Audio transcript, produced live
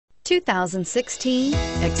2016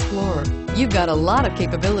 Explorer. You've got a lot of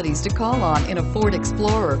capabilities to call on in a Ford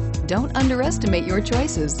Explorer. Don't underestimate your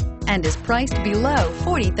choices, and is priced below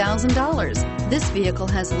 $40,000. This vehicle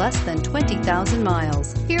has less than 20,000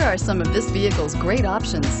 miles. Here are some of this vehicle's great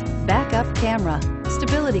options: backup camera,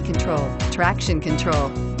 stability control, traction control,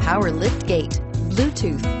 power lift gate,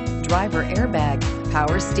 Bluetooth, driver airbag,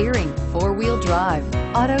 power steering, four-wheel drive,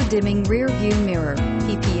 auto-dimming rear view mirror,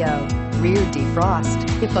 PPO, rear defrost.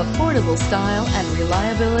 If affordable style and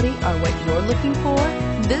reliability are what you're looking for,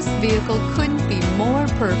 this vehicle couldn't be more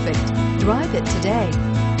perfect. Drive it today.